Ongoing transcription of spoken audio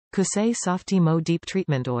KOSE Softymo Deep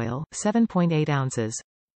Treatment Oil, 7.8 ounces.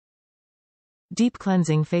 Deep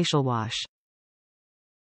Cleansing Facial Wash.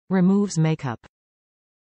 Removes makeup.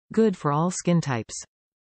 Good for all skin types.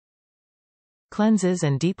 Cleanses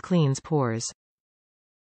and deep cleans pores.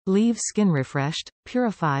 Leaves skin refreshed,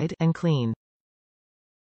 purified, and clean.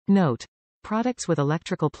 Note: products with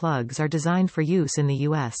electrical plugs are designed for use in the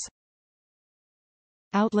U.S.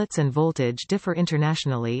 Outlets and voltage differ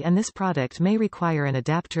internationally, and this product may require an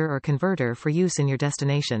adapter or converter for use in your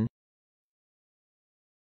destination.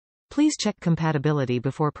 Please check compatibility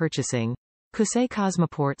before purchasing. KOSE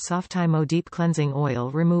Cosmeport Softymo Deep Cleansing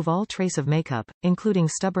Oil. Remove all trace of makeup, including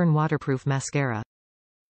stubborn waterproof mascara.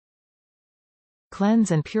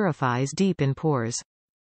 Cleanse and purifies deep in pores.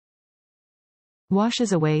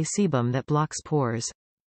 Washes away sebum that blocks pores.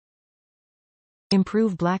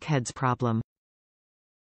 Improve blackheads problem.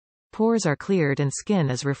 Pores are cleared and skin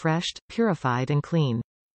is refreshed, purified and clean.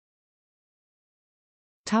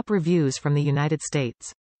 Top reviews from the United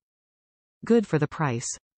States. Good for the price.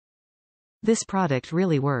 This product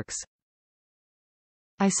really works.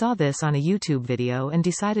 I saw this on a YouTube video and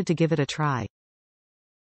decided to give it a try.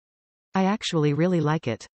 I actually really like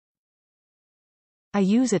it. I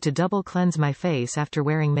use it to double cleanse my face after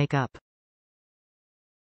wearing makeup.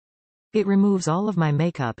 It removes all of my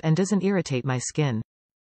makeup and doesn't irritate my skin.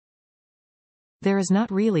 There is not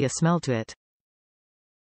really a smell to it.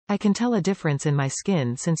 I can tell a difference in my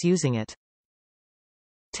skin since using it.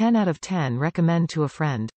 10 out of 10 recommend to a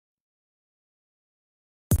friend.